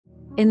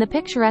In the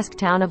picturesque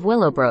town of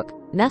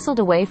Willowbrook, nestled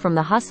away from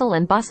the hustle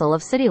and bustle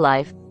of city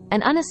life,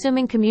 an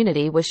unassuming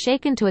community was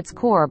shaken to its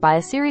core by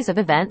a series of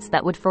events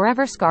that would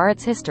forever scar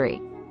its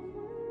history.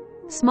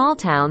 Small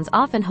towns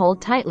often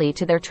hold tightly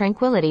to their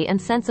tranquility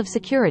and sense of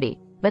security,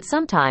 but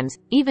sometimes,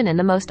 even in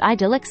the most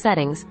idyllic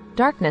settings,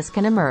 darkness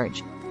can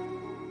emerge.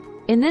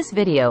 In this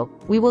video,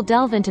 we will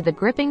delve into the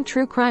gripping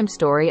true crime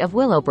story of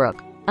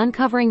Willowbrook,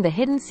 uncovering the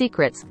hidden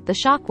secrets, the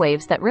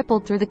shockwaves that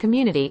rippled through the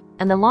community,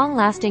 and the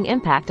long-lasting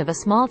impact of a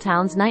small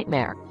town's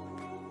nightmare.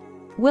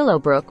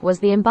 Willowbrook was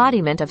the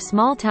embodiment of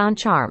small-town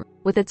charm,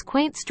 with its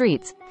quaint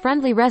streets,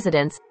 friendly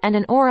residents, and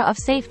an aura of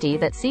safety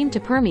that seemed to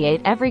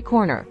permeate every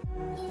corner.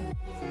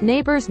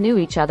 Neighbors knew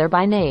each other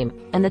by name,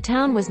 and the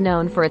town was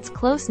known for its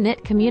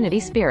close-knit community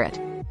spirit.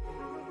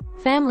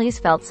 Families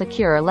felt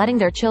secure letting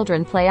their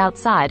children play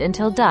outside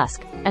until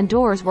dusk, and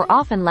doors were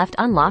often left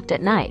unlocked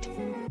at night.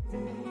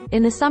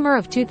 In the summer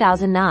of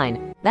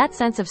 2009, that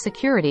sense of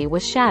security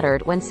was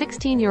shattered when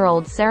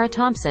 16-year-old Sarah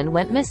Thompson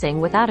went missing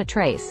without a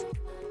trace.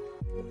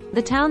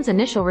 The town's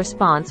initial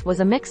response was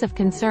a mix of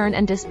concern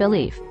and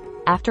disbelief.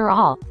 After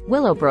all,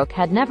 Willowbrook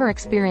had never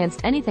experienced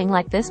anything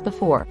like this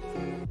before.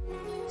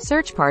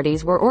 Search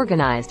parties were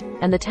organized,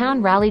 and the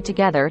town rallied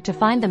together to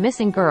find the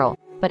missing girl,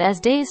 but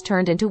as days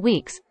turned into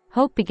weeks,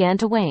 hope began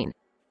to wane.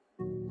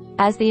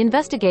 As the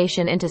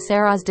investigation into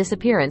Sarah's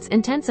disappearance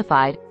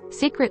intensified,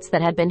 secrets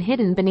that had been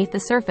hidden beneath the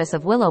surface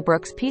of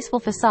Willowbrook's peaceful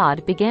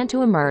facade began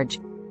to emerge.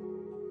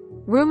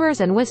 Rumors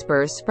and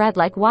whispers spread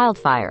like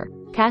wildfire,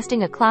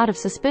 casting a cloud of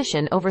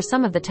suspicion over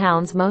some of the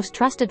town's most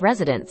trusted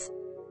residents.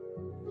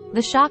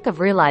 The shock of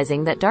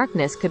realizing that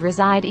darkness could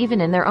reside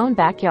even in their own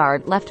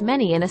backyard left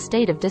many in a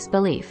state of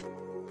disbelief.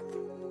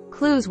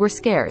 Clues were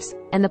scarce,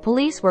 and the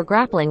police were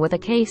grappling with a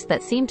case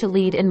that seemed to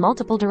lead in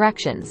multiple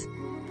directions.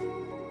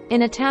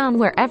 In a town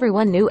where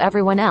everyone knew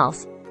everyone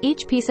else,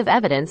 each piece of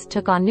evidence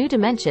took on new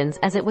dimensions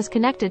as it was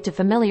connected to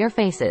familiar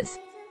faces.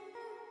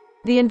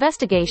 The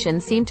investigation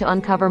seemed to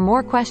uncover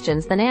more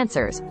questions than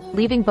answers,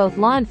 leaving both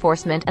law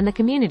enforcement and the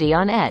community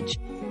on edge.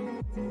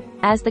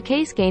 As the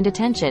case gained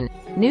attention,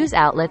 news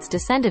outlets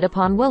descended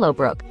upon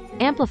Willowbrook,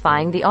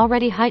 amplifying the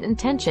already heightened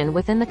tension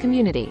within the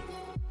community.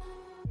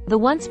 The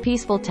once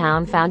peaceful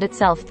town found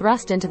itself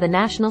thrust into the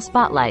national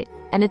spotlight,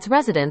 and its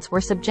residents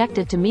were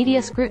subjected to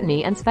media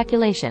scrutiny and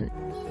speculation.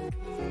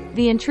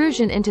 The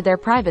intrusion into their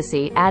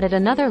privacy added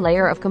another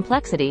layer of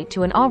complexity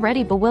to an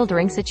already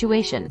bewildering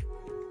situation.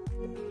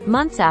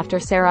 Months after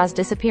Sarah's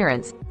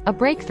disappearance, a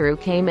breakthrough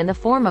came in the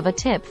form of a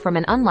tip from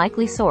an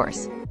unlikely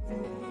source.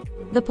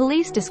 The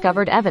police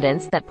discovered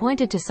evidence that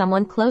pointed to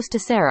someone close to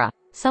Sarah,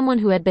 someone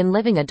who had been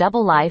living a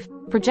double life,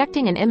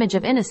 projecting an image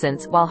of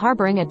innocence while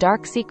harboring a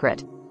dark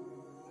secret.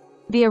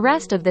 The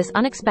arrest of this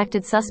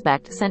unexpected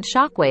suspect sent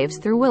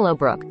shockwaves through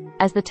Willowbrook,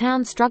 as the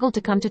town struggled to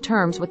come to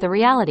terms with the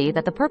reality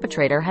that the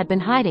perpetrator had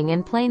been hiding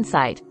in plain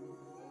sight.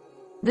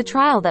 The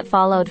trial that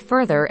followed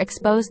further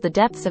exposed the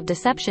depths of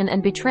deception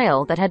and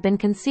betrayal that had been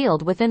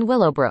concealed within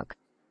Willowbrook.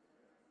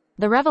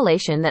 The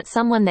revelation that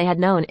someone they had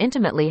known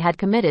intimately had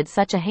committed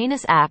such a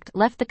heinous act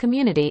left the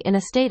community in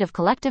a state of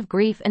collective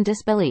grief and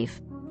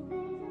disbelief.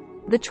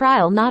 The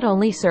trial not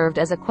only served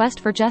as a quest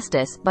for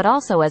justice but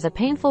also as a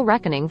painful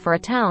reckoning for a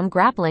town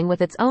grappling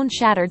with its own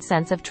shattered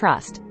sense of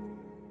trust.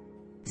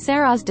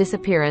 Sarah's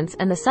disappearance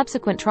and the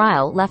subsequent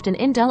trial left an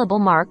indelible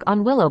mark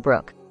on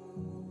Willowbrook.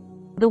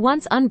 The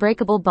once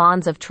unbreakable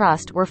bonds of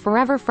trust were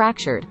forever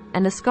fractured,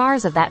 and the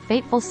scars of that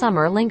fateful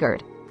summer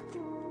lingered.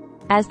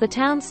 As the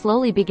town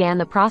slowly began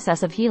the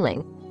process of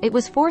healing, it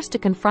was forced to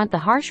confront the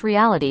harsh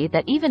reality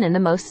that even in the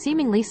most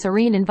seemingly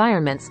serene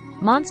environments,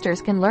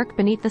 monsters can lurk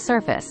beneath the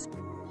surface.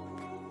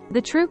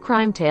 The true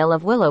crime tale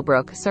of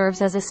Willowbrook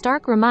serves as a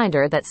stark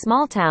reminder that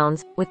small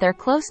towns, with their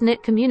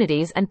close-knit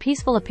communities and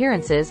peaceful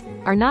appearances,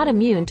 are not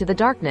immune to the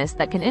darkness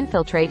that can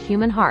infiltrate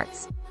human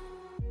hearts.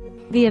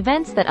 The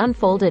events that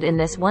unfolded in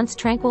this once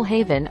tranquil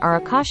haven are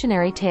a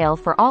cautionary tale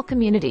for all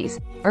communities,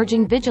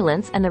 urging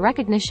vigilance and the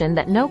recognition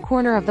that no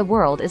corner of the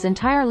world is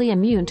entirely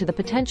immune to the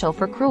potential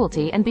for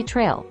cruelty and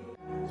betrayal.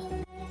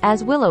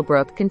 As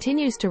Willowbrook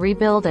continues to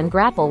rebuild and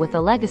grapple with the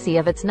legacy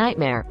of its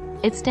nightmare,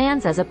 it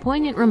stands as a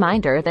poignant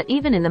reminder that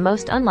even in the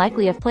most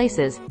unlikely of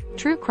places,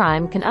 true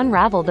crime can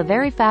unravel the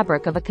very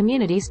fabric of a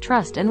community's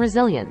trust and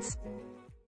resilience.